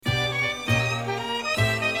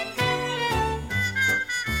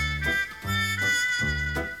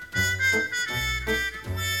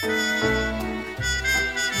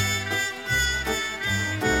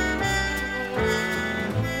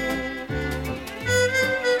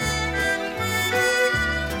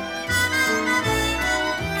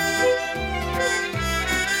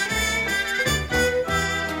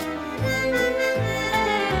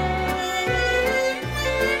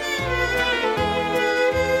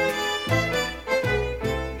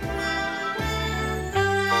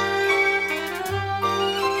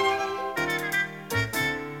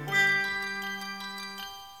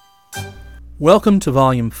Welcome to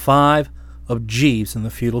Volume 5 of Jeeves and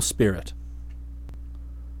the Feudal Spirit.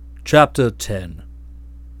 Chapter 10.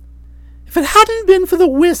 If it hadn't been for the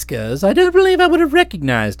whiskers, I don't believe I would have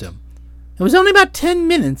recognized him. It was only about 10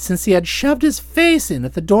 minutes since he had shoved his face in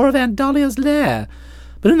at the door of Aunt Dahlia's lair,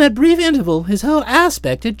 but in that brief interval his whole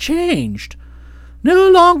aspect had changed. No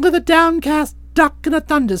longer the downcast duck in a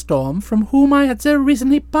thunderstorm from whom I had so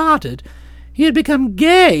recently parted, he had become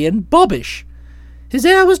gay and bobbish. His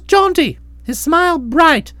air was jaunty, his smile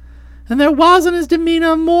bright, and there was in his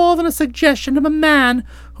demeanour more than a suggestion of a man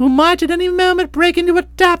who might at any moment break into a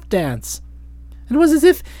tap dance. It was as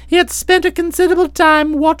if he had spent a considerable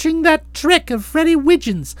time watching that trick of Freddie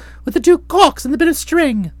Widgeon's with the 2 corks and the bit of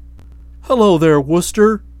string. "Hello there,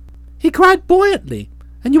 Wooster," he cried buoyantly,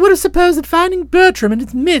 and you would have supposed that finding Bertram in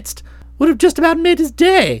its midst would have just about made his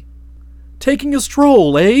day. "Taking a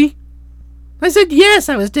stroll, eh?" I said yes,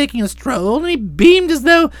 I was taking a stroll, and he beamed as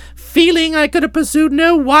though feeling I could have pursued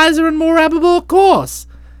no wiser and more admirable course.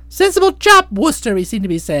 "Sensible chap, Wooster," he seemed to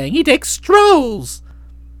be saying. "He takes strolls."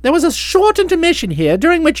 There was a short intermission here,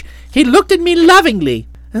 during which he looked at me lovingly,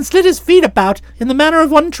 and slid his feet about in the manner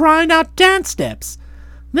of one trying out dance steps.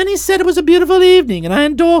 Then he said it was a beautiful evening, and I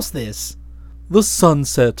endorsed this. "The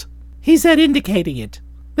sunset," he said, indicating it.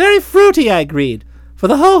 "Very fruity," I agreed, for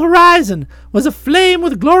the whole horizon was aflame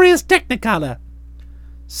with glorious technicolor.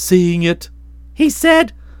 "Seeing it," he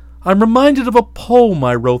said, "I'm reminded of a poem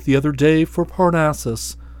I wrote the other day for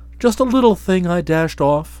Parnassus. Just a little thing I dashed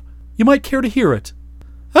off. You might care to hear it."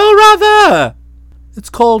 "Oh, rather!" "It's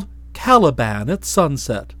called Caliban at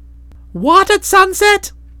Sunset." "What at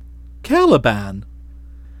sunset?" "Caliban."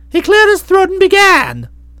 He cleared his throat and began.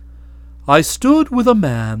 "I stood with a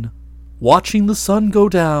man, watching the sun go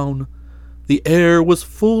down. The air was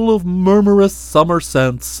full of murmurous summer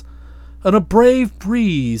scents, and a brave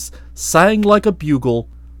breeze sang like a bugle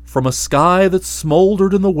from a sky that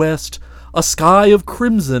smoldered in the west, a sky of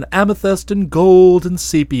crimson, amethyst, and gold and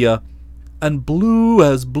sepia, and blue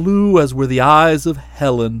as were the eyes of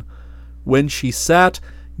Helen, when she sat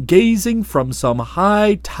gazing from some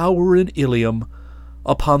high tower in Ilium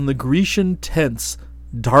upon the Grecian tents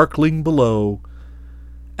darkling below.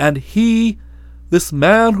 And he, this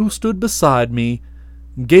man who stood beside me,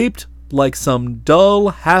 gaped like some dull,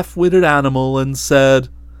 half-witted animal and said,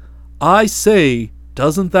 'I say,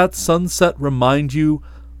 doesn't that sunset remind you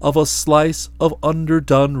of a slice of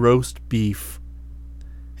underdone roast beef?'"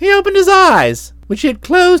 He opened his eyes, which he had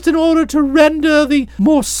closed in order to render the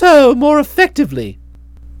morceau more effectively.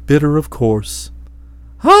 "Bitter, of course."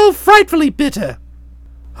 "Oh, frightfully bitter."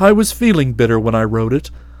 "I was feeling bitter when I wrote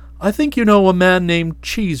it. I think you know a man named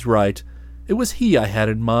Cheesewright. It was he I had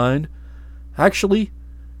in mind. Actually,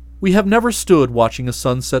 we have never stood watching a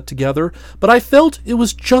sunset together, but I felt it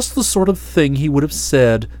was just the sort of thing he would have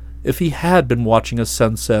said if he had been watching a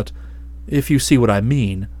sunset, if you see what I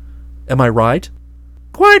mean. Am I right?"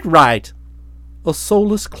 "Quite right." "A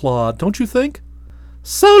soulless clod, don't you think?"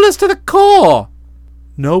 "Soulless to the core."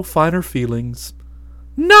 "No finer feelings?"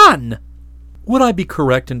 "None." "Would I be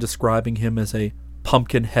correct in describing him as a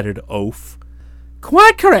pumpkin-headed oaf?"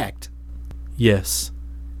 "Quite correct." "Yes,"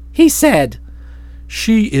 he said.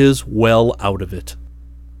 "She is well out of it."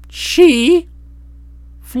 "She?"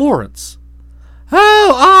 "Florence."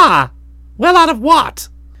 "Oh, well, out of what?"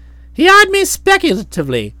 He eyed me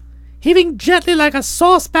speculatively, heaving gently like a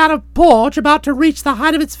saucepan of porridge about to reach the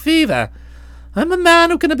height of its fever. I'm a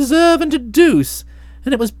man who can observe and deduce,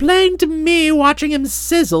 and it was plain to me, watching him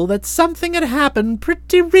sizzle, that something had happened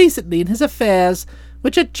pretty recently in his affairs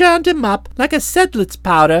which had churned him up like a Sedlitz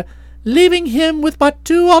powder, leaving him with but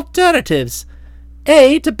 2 alternatives: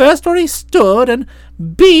 A, to burst where he stood, and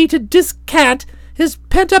B, to descant his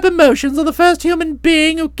pent-up emotions on the first human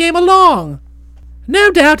being who came along. No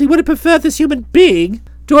doubt he would have preferred this human being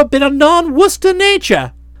to have been a non-Worcester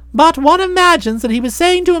nature, but one imagines that he was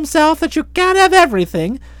saying to himself that you can't have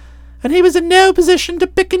everything, and he was in no position to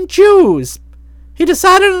pick and choose. He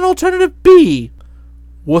decided on alternative B.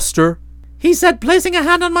 "Wooster," he said, placing a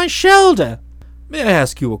hand on my shoulder. "may I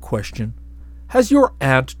ask you a question? Has your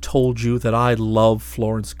aunt told you that I love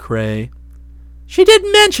Florence Cray?" "She did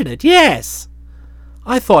mention it, yes."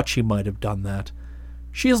 "I thought she might have done that.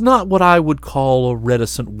 She is not what I would call a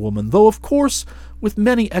reticent woman, though, of course, with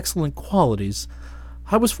many excellent qualities.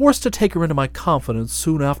 I was forced to take her into my confidence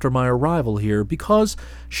soon after my arrival here, because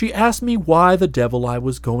she asked me why the devil I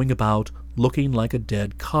was going about looking like a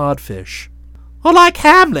dead codfish." "Or like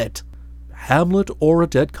Hamlet." "Hamlet or a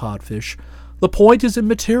dead codfish, the point is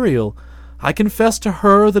immaterial. I confessed to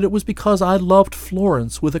her that it was because I loved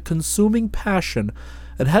Florence with a consuming passion,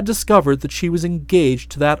 and had discovered that she was engaged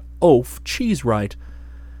to that oaf Cheesewright.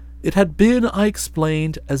 It had been, I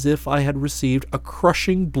explained, as if I had received a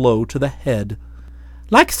crushing blow to the head.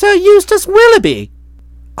 Like Sir Eustace Willoughby.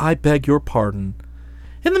 I beg your pardon.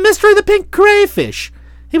 In The Mystery of the Pink Crayfish.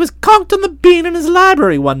 He was conked on the bean in his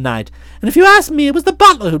library one night, and if you ask me, it was the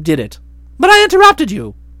butler who did it. But I interrupted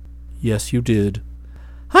you. Yes, you did.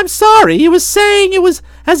 I'm sorry, you were saying it was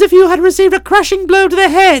as if you had received a crushing blow to the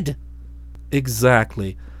head.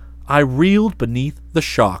 Exactly. I reeled beneath the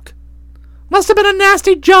shock. Must have been a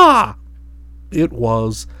nasty jar. It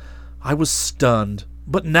was. I was stunned.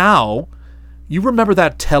 But now, you remember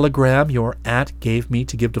that telegram your aunt gave me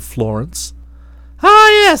to give to Florence? Ah,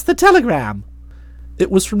 yes, the telegram. It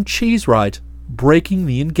was from Cheesewright, breaking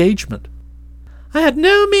the engagement. I had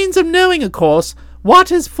no means of knowing, of course, what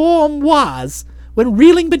his form was when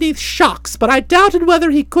reeling beneath shocks, but I doubted whether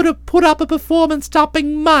he could have put up a performance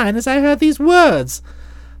topping mine as I heard these words.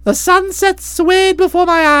 The sunset swayed before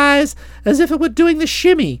my eyes as if it were doing the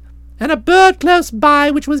shimmy, and a bird close by,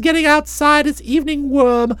 which was getting outside its evening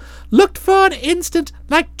worm, looked for an instant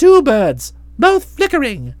like two birds, both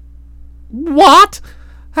flickering. What?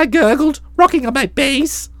 I gurgled, rocking on my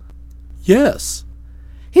base. Yes.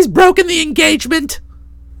 He's broken the engagement.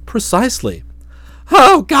 Precisely.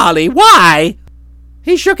 Oh, golly, why?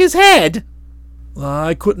 He shook his head.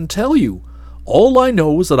 I couldn't tell you. All I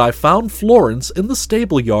know is that I found Florence in the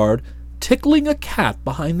stable yard, tickling a cat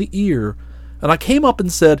behind the ear, and I came up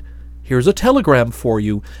and said, "Here's a telegram for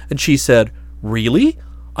you," and she said, "Really?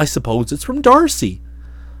 I suppose it's from Darcy."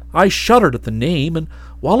 I shuddered at the name, and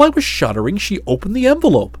while I was shuddering, she opened the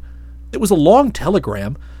envelope. It was a long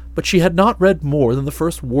telegram, but she had not read more than the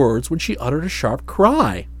first words when she uttered a sharp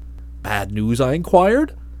cry. "Bad news?" I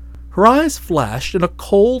inquired. Her eyes flashed, and a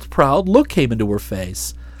cold, proud look came into her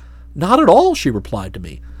face. "Not at all," she replied to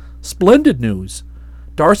me. "Splendid news.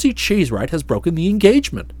 Darcy Cheesewright has broken the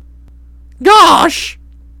engagement." Gosh!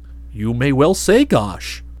 You may well say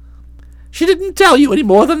gosh. She didn't tell you any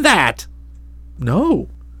more than that. No.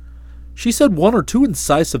 She said one or two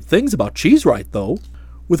incisive things about Cheesewright, though,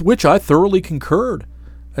 with which I thoroughly concurred,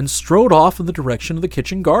 and strode off in the direction of the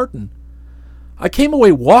kitchen garden. I came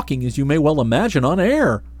away walking, as you may well imagine, on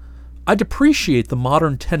air. I depreciate the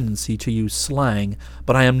modern tendency to use slang,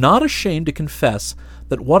 but I am not ashamed to confess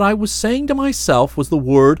that what I was saying to myself was the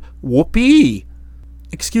word whoopee.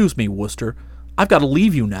 Excuse me, Wooster. I've got to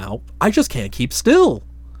leave you now. I just can't keep still.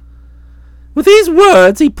 With these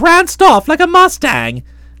words, he pranced off like a Mustang,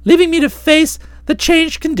 leaving me to face the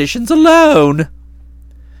changed conditions alone.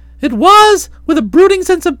 It was with a brooding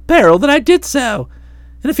sense of peril that I did so.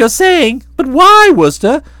 And if you're saying, "But why,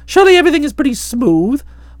 Wooster? Surely everything is pretty smooth.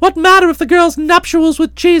 What matter if the girl's nuptials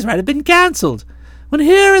with Cheesewright had been cancelled, when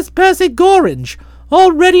here is Percy Gorringe,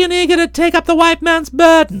 all ready and eager to take up the white man's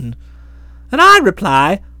burden?" And I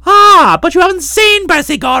reply, but you haven't seen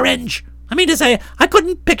Percy Gorringe. I mean to say, I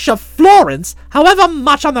couldn't picture Florence, however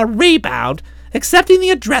much on the rebound, accepting the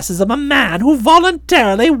addresses of a man who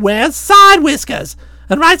voluntarily wears side whiskers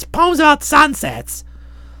and writes poems about sunsets.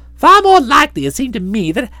 Far more likely it seemed to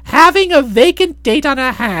me that, having a vacant date on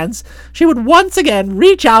her hands, she would once again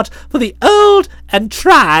reach out for the old and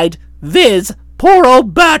tried, viz., poor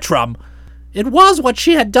old Bertram. It was what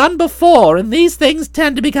she had done before, and these things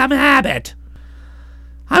tend to become habit.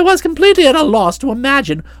 I was completely at a loss to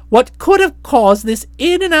imagine what could have caused this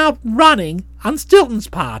in-and-out running on Stilton's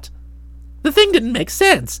part. The thing didn't make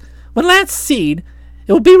sense. When last seen,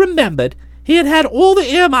 it will be remembered, he had had all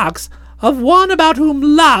the earmarks of one about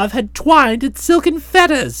whom love had twined its silken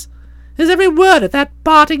fetters. His every word at that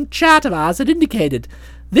parting chat of ours had indicated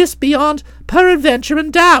this beyond peradventure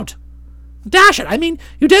and doubt. Dash it, I mean,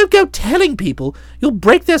 you don't go telling people you'll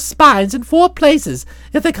break their spines in 4 places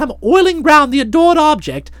if they come oiling round the adored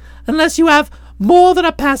object, unless you have more than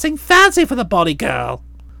a passing fancy for the bonny girl.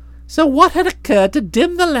 So what had occurred to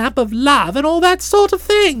dim the lamp of love and all that sort of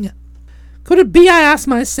thing? Could it be, I asked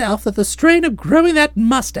myself, that the strain of growing that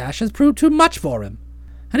moustache has proved too much for him,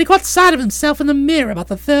 and he caught sight of himself in the mirror about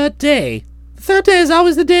the 3rd day? The 3rd day is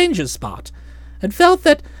always the danger spot, and felt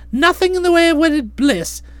that nothing in the way of wedded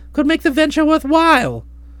bliss could make the venture worth while.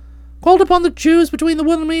 Called upon to choose between the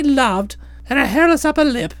woman he loved and a hairless upper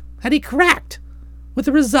lip, and he cracked, with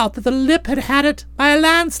the result that the lip had had it by a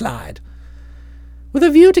landslide. With a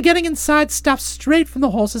view to getting inside stuff straight from the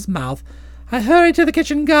horse's mouth, I hurried to the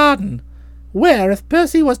kitchen garden, where, if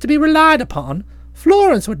Percy was to be relied upon,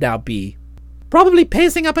 Florence would now be, probably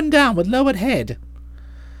pacing up and down with lowered head.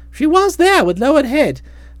 She was there with lowered head,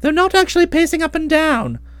 though not actually pacing up and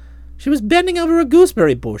down. She was bending over a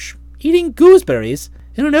gooseberry bush, eating gooseberries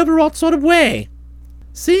in an overwrought sort of way.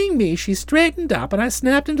 Seeing me, she straightened up, and I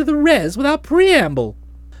snapped into the res without preamble.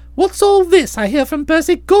 "What's all this I hear from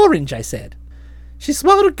Percy Gorringe?" I said. She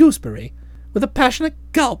swallowed a gooseberry with a passionate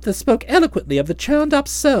gulp that spoke eloquently of the churned-up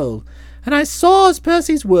soul, and I saw, as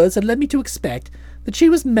Percy's words had led me to expect, that she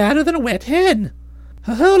was madder than a wet hen.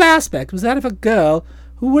 Her whole aspect was that of a girl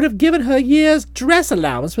who would have given her year's dress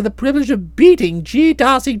allowance for the privilege of beating G.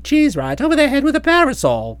 Darcy Cheesewright over the head with a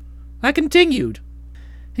parasol. I continued.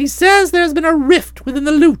 "He says there has been a rift within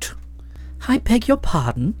the lute." "I beg your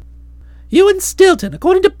pardon?" "You and Stilton.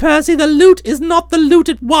 According to Percy, the lute is not the lute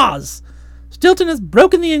it was. Stilton has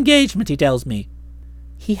broken the engagement, he tells me."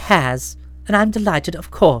 "He has, and I'm delighted,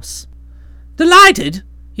 of course." "Delighted?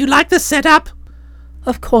 You like the set-up?"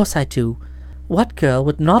 "Of course I do. What girl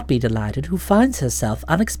would not be delighted who finds herself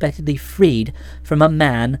unexpectedly freed from a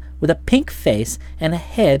man with a pink face and a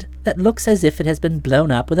head that looks as if it has been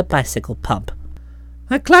blown up with a bicycle pump?"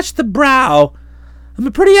 I clutched the brow. I'm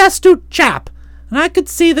a pretty astute chap, and I could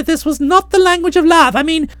see that this was not the language of love. I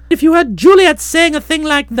mean, if you heard Juliet saying a thing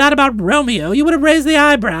like that about Romeo, you would have raised the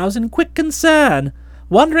eyebrows in quick concern,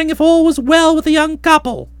 wondering if all was well with the young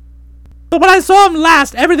couple. But when I saw him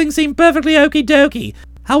last, everything seemed perfectly okie-dokie.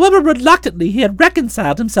 However reluctantly he had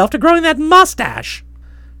reconciled himself to growing that mustache.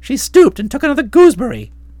 She stooped and took another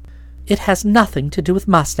gooseberry. "It has nothing to do with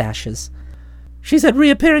mustaches," she said,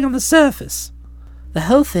 reappearing on the surface. "The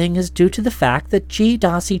whole thing is due to the fact that G.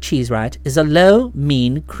 Darcy Cheesewright is a low,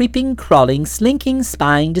 mean, creeping, crawling, slinking,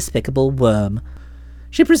 spying, despicable worm."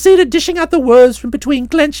 She proceeded, dishing out the words from between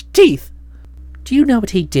clenched teeth. "Do you know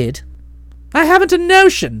what he did?" "I haven't a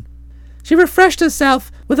notion." She refreshed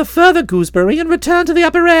herself with a further gooseberry and returned to the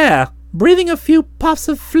upper air, breathing a few puffs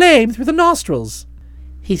of flame through the nostrils.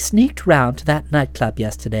 "He sneaked round to that nightclub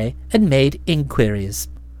yesterday and made inquiries."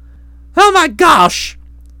 "Oh my gosh!"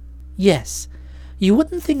 "Yes. You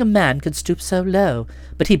wouldn't think a man could stoop so low,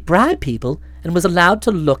 but he bribed people and was allowed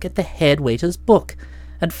to look at the head waiter's book,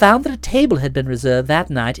 and found that a table had been reserved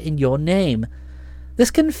that night in your name.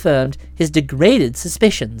 This confirmed his degraded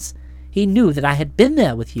suspicions. He knew that I had been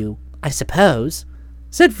there with you, I suppose,"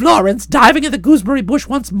 said Florence, diving at the gooseberry bush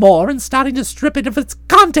once more and starting to strip it of its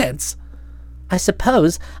contents. "I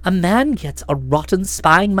suppose a man gets a rotten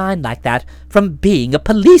spying mind like that from being a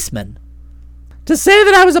policeman." To say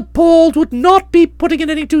that I was appalled would not be putting it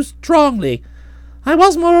any too strongly. I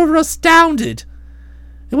was, moreover, astounded.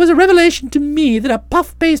 It was a revelation to me that a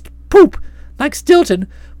puff-faced poop like Stilton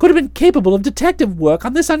could have been capable of detective work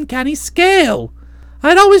on this uncanny scale. I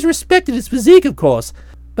had always respected his physique, of course,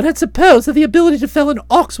 but had supposed that the ability to fell an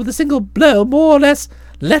ox with a single blow more or less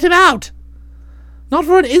let him out. Not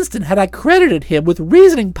for an instant had I credited him with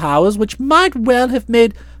reasoning powers which might well have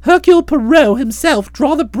made Hercule Poirot himself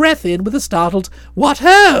draw the breath in with a startled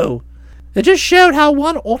 "What-ho!" It just showed how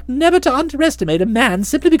one ought never to underestimate a man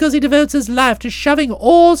simply because he devotes his life to shoving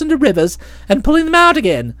oars into rivers and pulling them out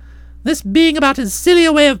again, this being about as silly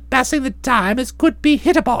a way of passing the time as could be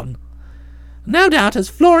hit upon. No doubt, as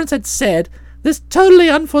Florence had said, this totally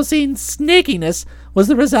unforeseen snakiness was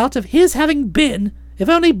the result of his having been, if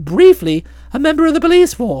only briefly, a member of the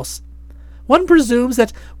police force. One presumes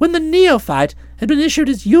that when the neophyte had been issued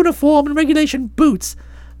his uniform and regulation boots,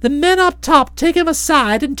 the men up top take him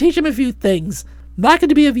aside and teach him a few things, likely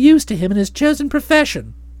to be of use to him in his chosen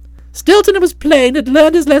profession. Stilton, it was plain, had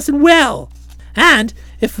learned his lesson well, and,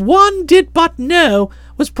 if one did but know,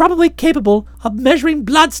 was probably capable of measuring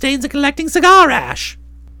bloodstains and collecting cigar ash.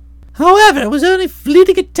 However, it was only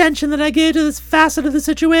fleeting attention that I gave to this facet of the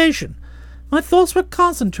situation. My thoughts were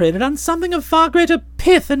concentrated on something of far greater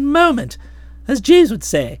pith and moment. As Jeeves would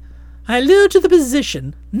say, I allude to the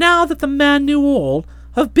position, now that the man knew all,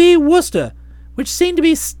 of B. Worcester, which seemed to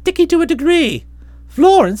be sticky to a degree.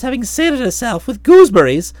 Florence, having sated herself with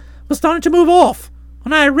gooseberries, was starting to move off,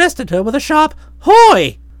 when I arrested her with a sharp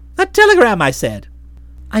 "Hoy!" "That telegram," I said.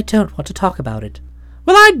 "I don't want to talk about it."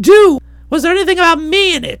 "Well, I do! Was there anything about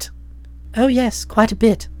me in it?" "Oh, yes, quite a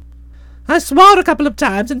bit." I swallowed a couple of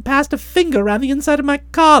times and passed a finger round the inside of my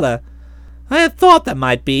collar. I had thought there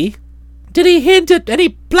might be. Did he hint at any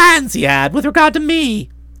plans he had with regard to me?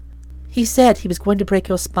 "He said he was going to break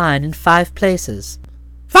your spine in 5 places.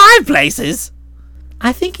 5 places?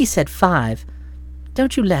 "I think he said 5.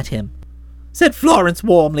 Don't you let him," said Florence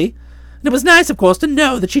warmly, and it was nice, of course, to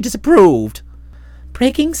know that she disapproved.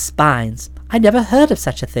 "Breaking spines. I never heard of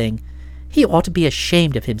such a thing. He ought to be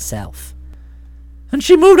ashamed of himself." And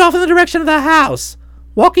she moved off in the direction of the house,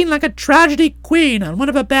 walking like a tragedy queen on one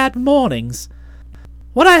of her bad mornings.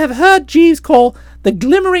 What I have heard Jeeves call the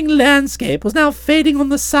glimmering landscape was now fading on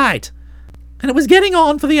the sight, and it was getting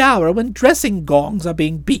on for the hour when dressing gongs are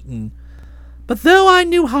being beaten. But though I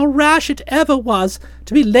knew how rash it ever was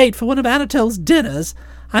to be late for one of Anatole's dinners,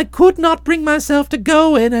 I could not bring myself to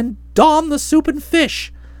go in and don the soup and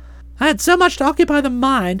fish. I had so much to occupy the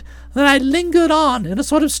mind that I lingered on in a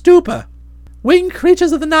sort of stupor. Winged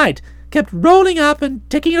creatures of the night kept rolling up and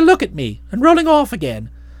taking a look at me, and rolling off again.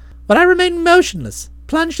 But I remained motionless,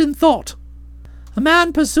 plunged in thought. A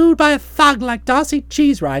man pursued by a thug like Darcy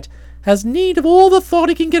Cheesewright has need of all the thought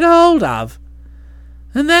he can get hold of.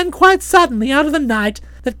 And then, quite suddenly, out of the night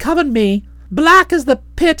that covered me, black as the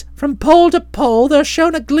pit from pole to pole, there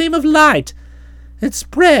shone a gleam of light. It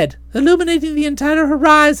spread, illuminating the entire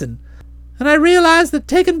horizon, and I realized that,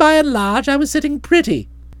 taken by and large, I was sitting pretty.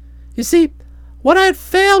 You see, what I had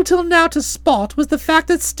failed till now to spot was the fact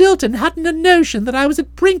that Stilton hadn't a notion that I was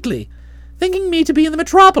at Brinkley, thinking me to be in the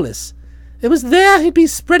metropolis. It was there he'd be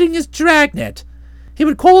spreading his dragnet. He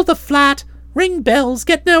would call at the flat, ring bells,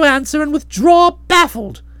 get no answer, and withdraw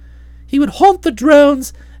baffled. He would haunt the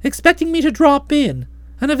drones, expecting me to drop in,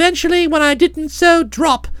 and eventually, when I didn't so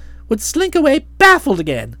drop, would slink away baffled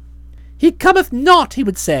again. He cometh not, he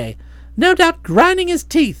would say, no doubt grinding his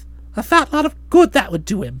teeth. A fat lot of good that would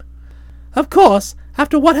do him. Of course,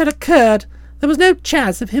 after what had occurred, there was no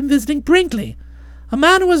chance of him visiting Brinkley. A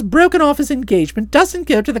man who has broken off his engagement doesn't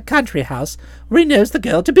go to the country house where he knows the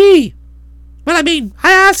girl to be. Well,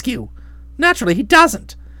 I ask you. Naturally, he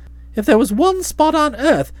doesn't. If there was one spot on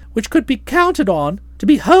earth which could be counted on to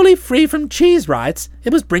be wholly free from Cheesewrights,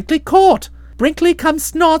 it was Brinkley Court. Brinkley cum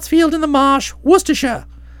Snodsfield in the Marsh, Worcestershire.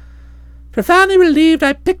 Profoundly relieved,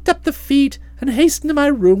 I picked up the feet and hastened to my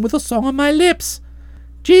room with a song on my lips.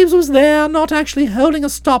 Jeeves was there, not actually holding a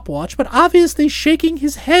stopwatch, but obviously shaking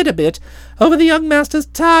his head a bit over the young master's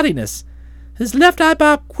tardiness. His left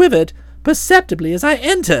eyebrow quivered perceptibly as I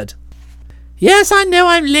entered. "Yes, I know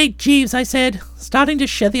I'm late, Jeeves," I said, starting to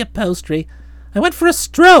shed the upholstery. "I went for a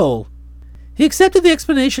stroll." He accepted the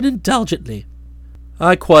explanation indulgently.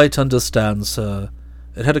 "I quite understand, sir.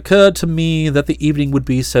 It had occurred to me that the evening would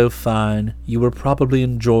be so fine you were probably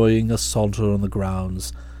enjoying a saunter on the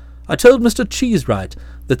grounds. I told Mr. Cheesewright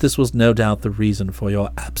that this was no doubt the reason for your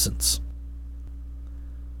absence."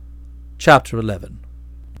 Chapter 11.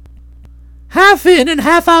 Half in and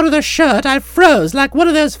half out of the shirt, I froze like one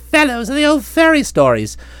of those fellows in the old fairy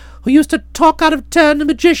stories who used to talk out of turn to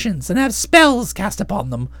magicians and have spells cast upon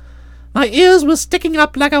them. My ears were sticking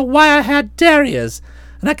up like a wire-haired terrier's,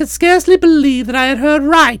 and I could scarcely believe that I had heard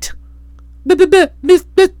right. Mr.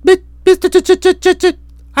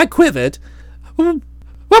 I quivered.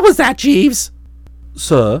 "What was that, Jeeves?"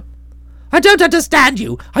 "Sir?" "I don't understand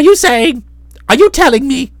you. Are you telling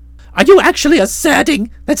me? Are you actually asserting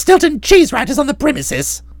that Stilton Cheesewright is on the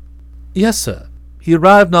premises?" "Yes, sir. He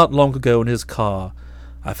arrived not long ago in his car.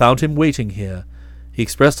 I found him waiting here. He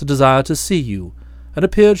expressed a desire to see you, and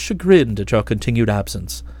appeared chagrined at your continued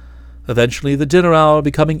absence. Eventually, the dinner hour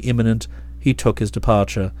becoming imminent, he took his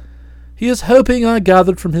departure. He is hoping, I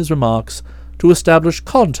gathered from his remarks, to establish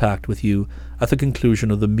contact with you at the conclusion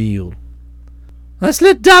of the meal." I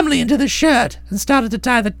slid dumbly into the shirt and started to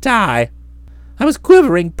tie the tie. I was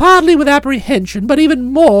quivering, partly with apprehension, but even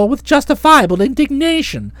more with justifiable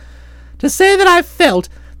indignation. To say that I felt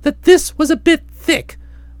that this was a bit thick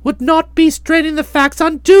would not be straining the facts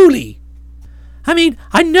unduly.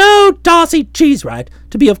 I know Darcy Cheesewright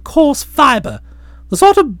to be of coarse fibre, the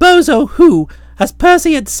sort of bozo who, as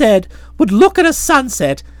Percy had said, would look at a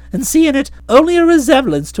sunset and see in it only a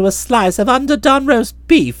resemblance to a slice of underdone roast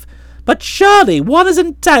beef, but surely one is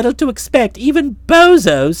entitled to expect even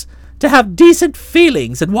bozos to have decent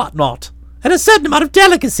feelings and what-not, and a certain amount of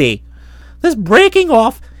delicacy. This breaking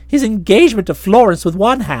off his engagement to Florence with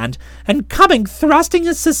one hand, and coming thrusting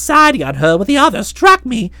his society on her with the other, struck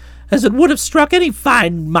me, as it would have struck any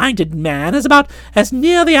fine-minded man, as about as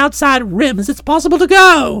near the outside rim as it's possible to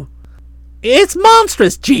go. "It's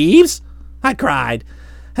monstrous, Jeeves!" I cried.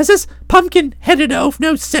 "Has this pumpkin-headed oaf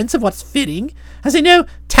no sense of what's fitting? Has he no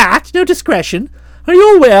tact, no discretion? Are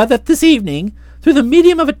you aware that this evening, through the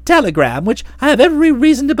medium of a telegram, which I have every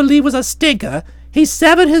reason to believe was a stinker, he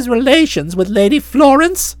severed his relations with Lady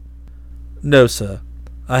Florence?" "No, sir.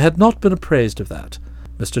 I had not been apprised of that.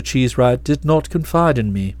 Mr. Cheesewright did not confide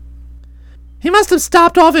in me." "He must have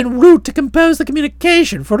stopped off en route to compose the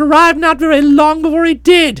communication, for it arrived not very long before he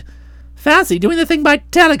did. Fancy doing the thing by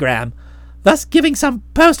telegram, thus giving some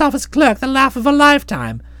post-office clerk the laugh of a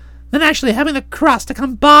lifetime, then actually having the crust to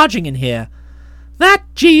come barging in here. That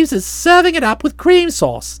Jeeves is serving it up with cream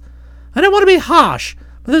sauce. I don't want to be harsh,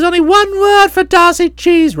 but there's only one word for Darcy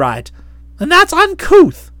Cheesewright, and that's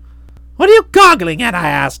uncouth. What are you goggling at?" I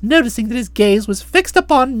asked, noticing that his gaze was fixed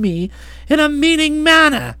upon me in a meaning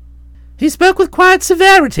manner. He spoke with quiet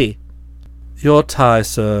severity. "Your tie,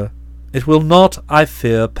 sir. It will not, I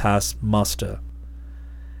fear, pass muster."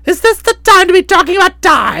 Is this the time to be talking about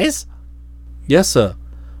ties? Yes, sir.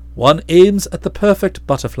 One aims at the perfect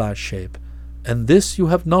butterfly shape, and this you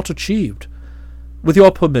have not achieved. With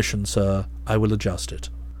your permission, sir, I will adjust it.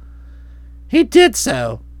 He did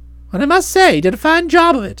so, and I must say he did a fine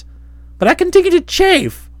job of it, but I continue to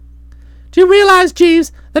chafe. Do you realize,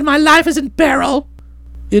 Jeeves, that my life is in peril?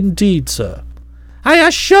 Indeed, sir. I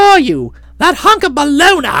assure you, that hunk of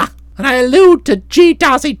Bologna, and I allude to G.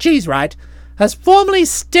 Darcy Cheesewright, has formally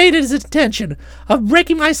stated his intention of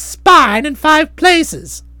breaking my spine in 5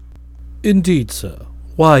 places. Indeed, sir.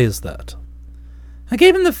 Why is that? I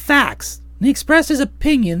gave him the facts, and he expressed his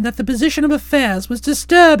opinion that the position of affairs was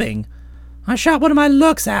disturbing. I shot one of my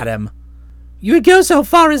looks at him. You would go so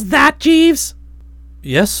far as that, Jeeves?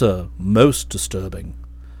 Yes, sir. Most disturbing.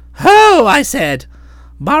 Ho, I said,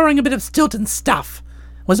 borrowing a bit of Stilton's stuff.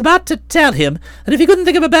 Was about to tell him that if he couldn't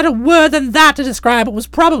think of a better word than that to describe what was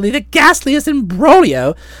probably the ghastliest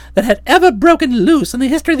imbroglio that had ever broken loose in the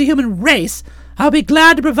history of the human race, I would be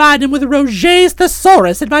glad to provide him with a Roget's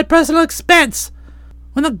thesaurus at my personal expense,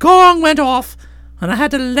 when the gong went off and I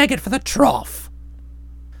had to leg it for the trough.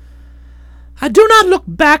 I do not look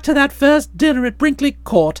back to that first dinner at Brinkley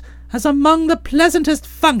Court as among the pleasantest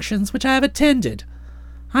functions which I have attended.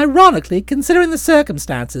 Ironically, considering the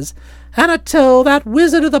circumstances, Anatole, that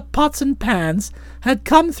wizard of the pots and pans, had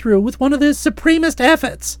come through with one of his supremest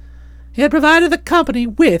efforts. He had provided the company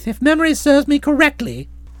with, if memory serves me correctly,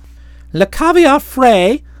 le caviar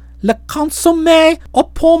frais, le consommé au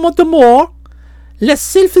pomme de mort, le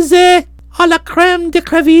sylphizé à la crème de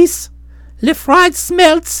crevice, le fried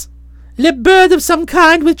smelts, le bird of some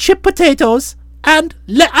kind with chipped potatoes, and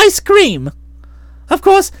le ice cream. Of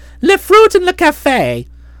course, le fruit and le café.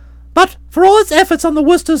 But for all its efforts on the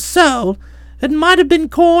Worcester sole, it might have been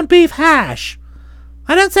corned beef hash.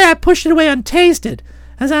 I don't say I pushed it away untasted,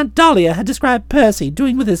 as Aunt Dahlia had described Percy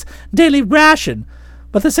doing with his daily ration,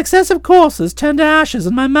 but the successive courses turned to ashes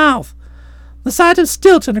in my mouth. The sight of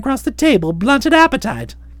Stilton across the table blunted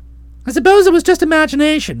appetite. I suppose it was just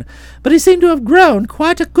imagination, but he seemed to have grown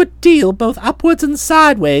quite a good deal both upwards and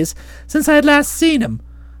sideways since I had last seen him,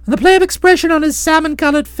 and the play of expression on his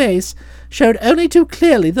salmon-coloured face showed only too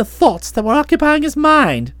clearly the thoughts that were occupying his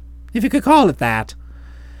mind, if you could call it that.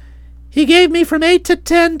 He gave me from 8 to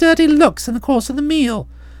 10 dirty looks in the course of the meal,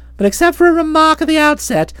 but except for a remark at the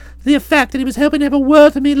outset to the effect that he was hoping to have a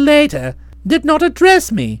word with me later, did not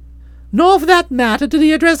address me, nor for that matter did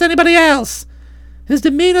he address anybody else. His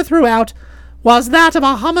demeanour throughout was that of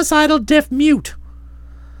a homicidal deaf mute.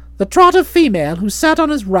 The trotter female who sat on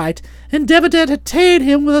his right endeavoured to entertain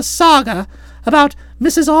him with a saga about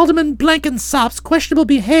Mrs. Alderman Blenkinsop's questionable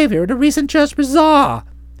behaviour at a recent church bazaar,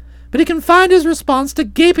 but he confined his response to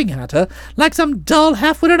gaping at her like some dull,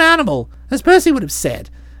 half-witted animal, as Percy would have said,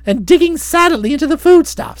 and digging silently into the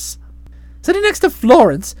foodstuffs. Sitting next to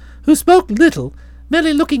Florence, who spoke little,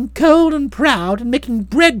 merely looking cold and proud and making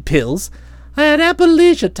bread pills, I had ample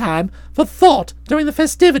leisure time for thought during the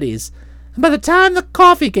festivities, and by the time the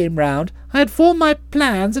coffee came round, I had formed my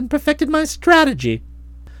plans and perfected my strategy.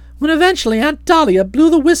 When eventually Aunt Dahlia blew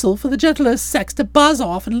the whistle for the gentler sex to buzz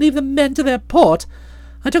off and leave the men to their port,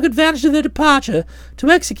 I took advantage of their departure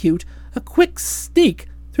to execute a quick sneak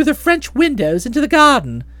through the French windows into the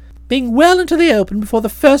garden, being well into the open before the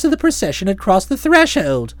first of the procession had crossed the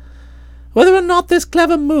threshold. Whether or not this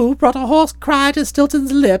clever move brought a hoarse cry to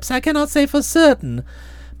Stilton's lips I cannot say for certain,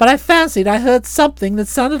 but I fancied I heard something that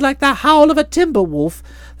sounded like the howl of a timber wolf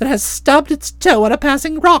that has stubbed its toe on a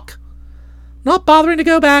passing rock. Not bothering to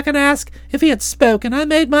go back and ask if he had spoken, I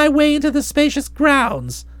made my way into the spacious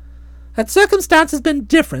grounds. Had circumstances been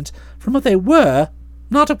different from what they were,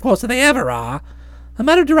 not of course that they ever are, I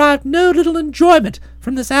might have derived no little enjoyment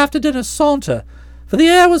from this after-dinner saunter, for the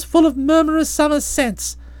air was full of murmurous summer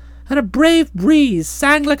scents, and a brave breeze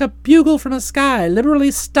sang like a bugle from a sky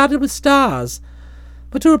liberally studded with stars.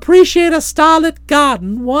 But to appreciate a starlit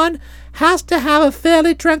garden, one has to have a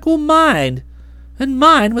fairly tranquil mind, and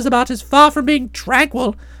mine was about as far from being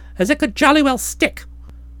tranquil as it could jolly well stick.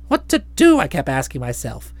 What to do, I kept asking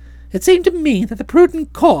myself. It seemed to me that the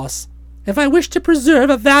prudent course, if I wished to preserve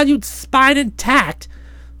a valued spine intact,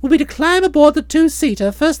 would be to climb aboard the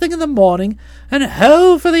 2-seater first thing in the morning and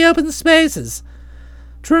hoe for the open spaces.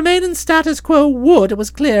 To remain in status quo would, it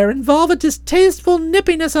was clear, involve a distasteful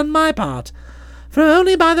nippiness on my part, for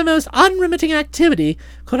only by the most unremitting activity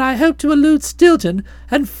could I hope to elude Stilton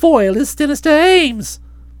and foil his sinister aims.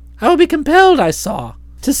 I would be compelled, I saw,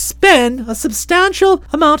 to spend a substantial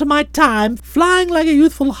amount of my time flying like a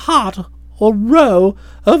youthful hart or roe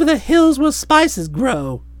over the hills where spices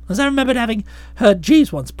grow, as I remembered having heard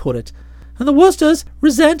Jeeves once put it, and the Worcesters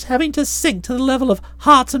resent having to sink to the level of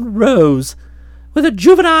Hearts and Rose. We're the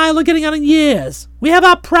juvenile or getting on in years. We have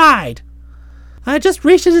our pride. I had just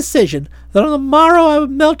reached a decision that on the morrow I would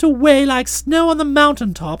melt away like snow on the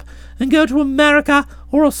mountain top and go to America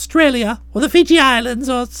or Australia or the Fiji Islands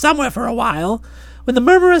or somewhere for a while, when the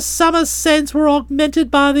murmurous summer scents were augmented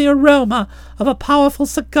by the aroma of a powerful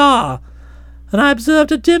cigar, and I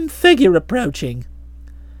observed a dim figure approaching.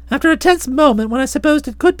 After a tense moment when I supposed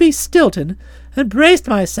it could be Stilton, and braced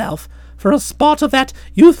myself for a spot of that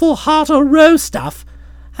youthful Heart or Rose stuff,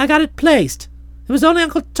 I got it placed. It was only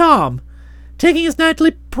Uncle Tom, taking his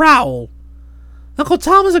nightly prowl. Uncle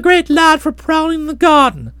Tom was a great lad for prowling in the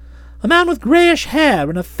garden, a man with greyish hair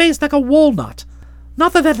and a face like a walnut.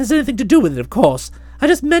 Not that has anything to do with it, of course. I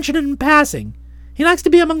just mention it in passing. He likes to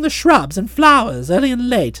be among the shrubs and flowers early and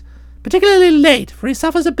late, particularly late, for he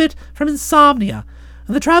suffers a bit from insomnia,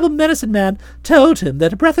 and the tribal medicine man told him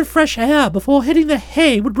that a breath of fresh air before hitting the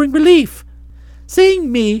hay would bring relief.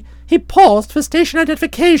 Seeing me, he paused for station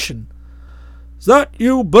identification. "Is that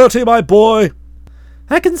you, Bertie, my boy?"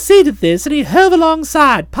 I conceded this, and he hove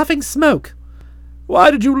alongside, puffing smoke. "Why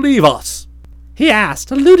did you leave us?" he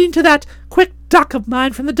asked, alluding to that quick duck of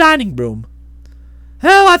mine from the dining room.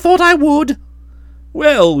 "Oh, I thought I would."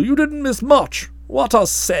 "Well, you didn't miss much. What a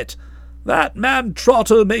set! That man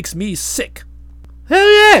Trotter makes me sick."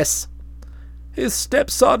 "Oh, yes." "His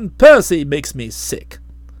stepson Percy makes me sick."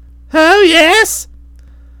 "Oh, yes."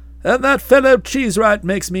 "And that fellow Cheesewright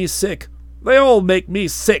makes me sick. They all make me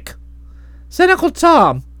sick," said Uncle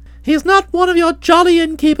Tom. "He is not one of your jolly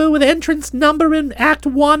innkeeper with entrance number in Act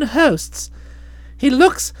 1 hosts. He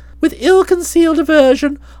looks with ill-concealed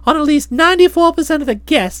aversion on at least 94% of the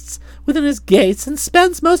guests within his gates and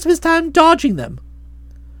spends most of his time dodging them."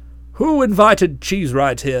 "Who invited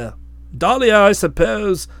Cheesewright here? Dahlia, I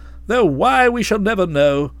suppose, though why we shall never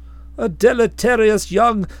know. A deleterious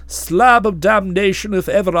young slab of damnation if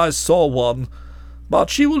ever I saw one. But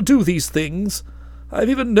she will do these things. I've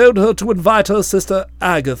even known her to invite her sister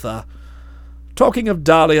Agatha. Talking of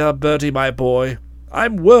Dahlia, Bertie, my boy,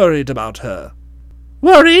 I'm worried about her."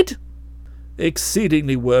 "Worried?"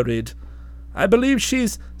 "Exceedingly worried. I believe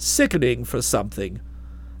she's sickening for something.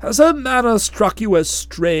 Has her manner struck you as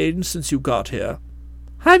strange since you got here?"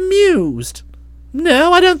 I mused.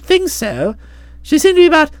 "No, I don't think so. She seemed to be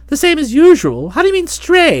about the same as usual. How do you mean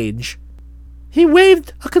strange?" He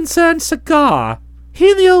waved a concerned cigar.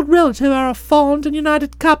 He and the old relative are a fond and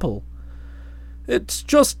united couple. "It's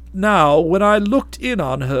just now, when I looked in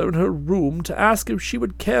on her in her room to ask if she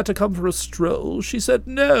would care to come for a stroll, she said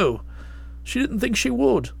no. She didn't think she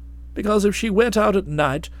would, because if she went out at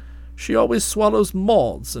night, she always swallows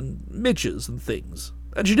moths and midges and things,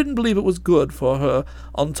 and she didn't believe it was good for her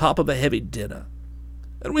on top of a heavy dinner.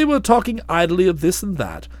 And we were talking idly of this and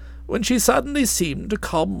that, when she suddenly seemed to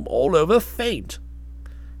come all over faint."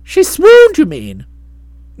 "She swooned, you mean?"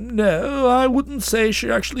 "No, I wouldn't say she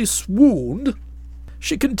actually swooned.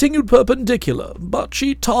 She continued perpendicular, but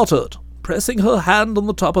she tottered, pressing her hand on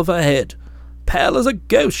the top of her head. Pale as a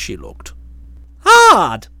ghost she looked."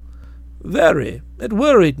 "Odd." "Very. It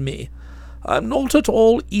worried me. I'm not at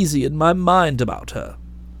all easy in my mind about her."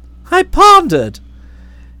 I pondered.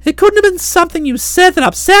 It couldn't have been something you said that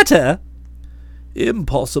upset her.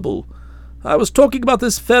 "Impossible. I was talking about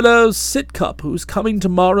this fellow Sitcup who's coming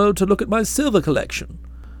tomorrow to look at my silver collection.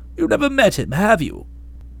 You never met him, have you?"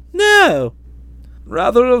 "No."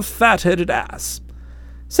 "Rather a fat-headed ass,"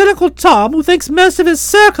 said Uncle Tom, who thinks most of his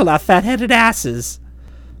circle are fat-headed asses.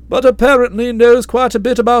 "but apparently knows quite a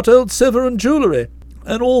bit about old silver and jewellery,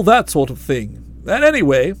 and all that sort of thing. And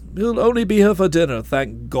anyway, he'll only be here for dinner,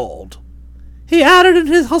 thank God," he added in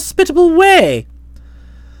his hospitable way.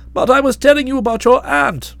 "But I was telling you about your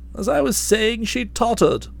aunt. As I was saying, she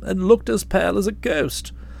tottered, and looked as pale as a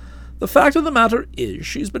ghost. The fact of the matter is,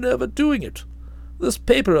 she's been overdoing it. This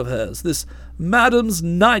paper of hers, this Madam's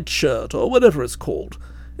Nightshirt, or whatever it's called,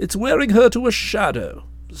 it's wearing her to a shadow.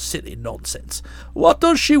 Silly nonsense. What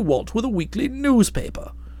does she want with a weekly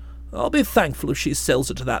newspaper? I'll be thankful if she sells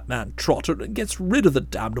it to that man Trotter and gets rid of the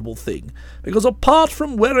damnable thing, because apart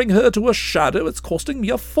from wearing her to a shadow, it's costing me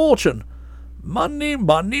a fortune. Money,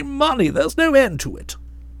 money, money, there's no end to it."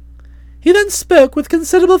 He then spoke with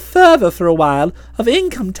considerable fervour for a while of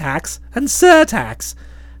income tax and surtax,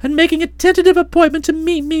 and making a tentative appointment to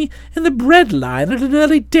meet me in the bread line at an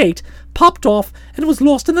early date, popped off and was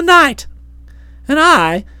lost in the night. And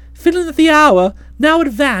I, feeling that the hour now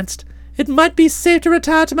advanced, it might be safe to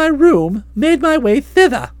retire to my room, made my way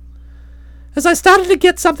thither. As I started to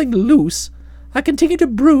get something loose, I continued to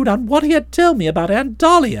brood on what he had told me about Aunt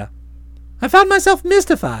Dahlia. I found myself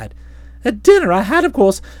mystified, At dinner I had, of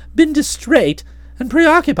course, been distrait and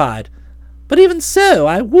preoccupied, but even so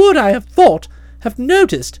I have thought, have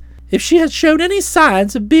noticed, if she had shown any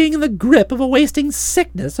signs of being in the grip of a wasting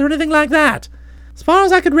sickness or anything like that. As far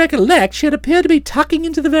as I could recollect, she had appeared to be tucking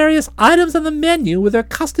into the various items on the menu with her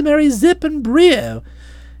customary zip and brio,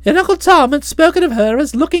 and Uncle Tom had spoken of her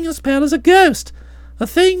as looking as pale as a ghost, a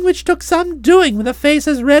thing which took some doing with a face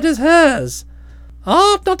as red as hers.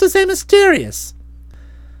 Odd, not to say mysterious.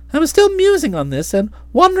 I was still musing on this, and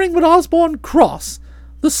wondering what Osborne Cross,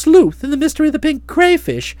 the sleuth in The Mystery of the Pink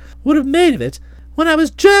Crayfish, would have made of it, when I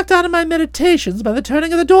was jerked out of my meditations by the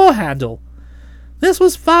turning of the door handle. This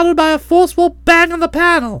was followed by a forceful bang on the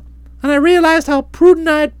panel, and I realized how prudent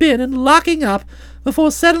I had been in locking up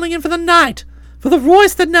before settling in for the night, for the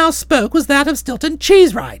voice that now spoke was that of Stilton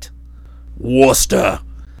Cheesewright. Worcester!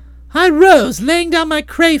 I rose, laying down my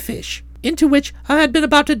crayfish, into which I had been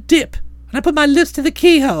about to dip, and I put my lips to the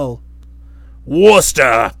keyhole.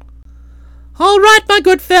 Worcester! All right, my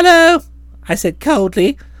good fellow, I said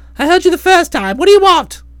coldly. I heard you the first time. What do you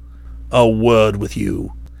want? A word with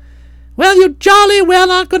you. Well, you jolly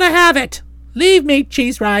well aren't going to have it. Leave me,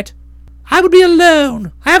 Cheesewright. I would be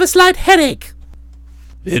alone. I have a slight headache.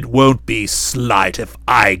 It won't be slight if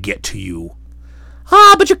I get to you.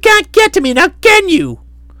 Ah, but you can't get to me, now can you?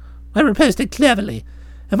 I riposted cleverly,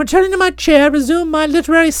 and returning to my chair, resumed my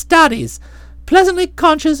literary studies, pleasantly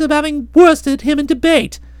conscious of having worsted him in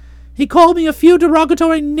debate. He called me a few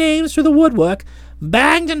derogatory names through the woodwork,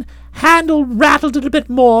 banged and handle rattled it a bit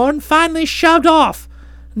more, and finally shoved off,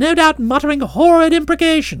 no doubt muttering horrid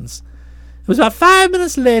imprecations. It was about 5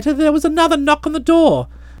 minutes later that there was another knock on the door,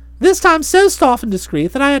 this time so soft and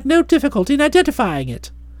discreet that I had no difficulty in identifying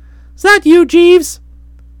it. Is that you, Jeeves?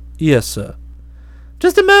 Yes, sir.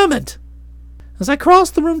 Just a moment. As I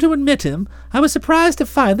crossed the room to admit him, I was surprised to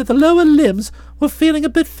find that the lower limbs were feeling a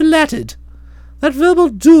bit filleted. That verbal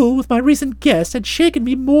duel with my recent guest had shaken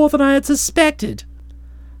me more than I had suspected.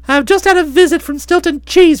 I have just had a visit from Stilton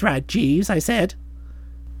Cheesewright, Jeeves, I said.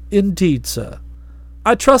 Indeed, sir.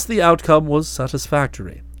 I trust the outcome was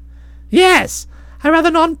satisfactory. Yes, I rather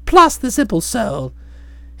nonplussed the simple soul.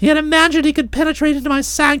 He had imagined he could penetrate into my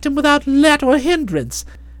sanctum without let or hindrance,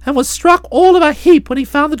 and was struck all of a heap when he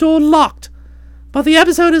found the door locked. But the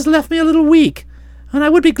episode has left me a little weak, and I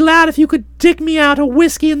would be glad if you could dig me out a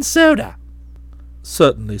whiskey and soda.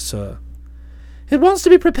 Certainly, sir. It wants to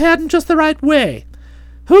be prepared in just the right way.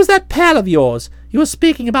 Who's that pal of yours you were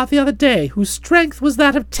speaking about the other day, whose strength was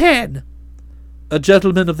that of 10? A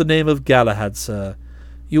gentleman of the name of Galahad, sir.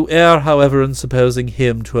 You err, however, in supposing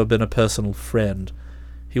him to have been a personal friend.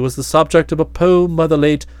 He was the subject of a poem by the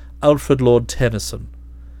late Alfred Lord Tennyson.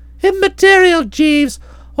 Immaterial, Jeeves.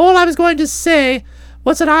 All I was going to say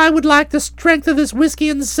was that I would like the strength of this whiskey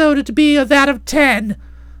and soda to be of that of 10.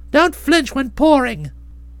 Don't flinch when pouring.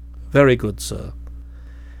 Very good, sir.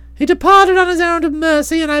 He departed on his errand of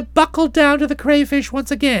mercy, and I buckled down to the crayfish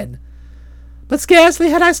once again. But scarcely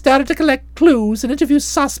had I started to collect clues and interview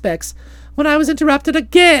suspects when I was interrupted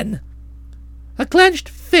again. A clenched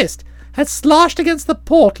fist had sloshed against the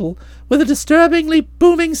portal with a disturbingly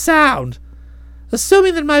booming sound.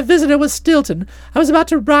 Assuming that my visitor was Stilton, I was about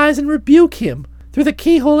to rise and rebuke him through the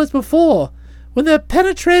keyhole as before, when there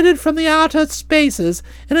penetrated from the outer spaces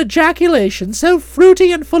an ejaculation so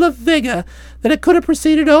fruity and full of vigour that it could have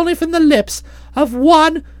proceeded only from the lips of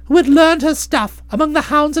one who had learned her stuff among the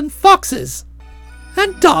hounds and foxes.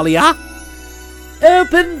 And Dahlia?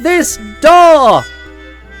 Open this door!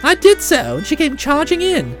 I did so, and she came charging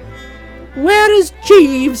in. Where is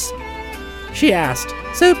Jeeves? She asked,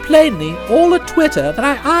 so plainly, all a-twitter, that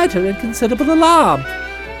I eyed her in considerable alarm.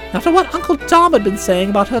 After what Uncle Tom had been saying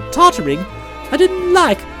about her tottering, I didn't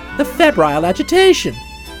like the febrile agitation.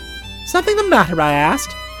 Something the matter? I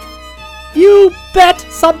asked. You bet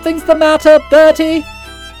something's the matter, Bertie,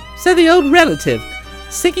 said the old relative,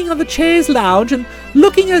 sinking on the chaise lounge and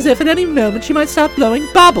looking as if at any moment she might start blowing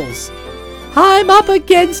bubbles. I'm up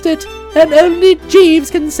against it, and only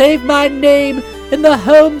Jeeves can save my name in the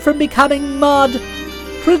home from becoming mud.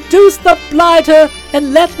 Produce the blighter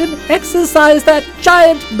and let him exercise that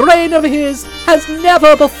giant brain of his as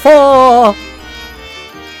never before.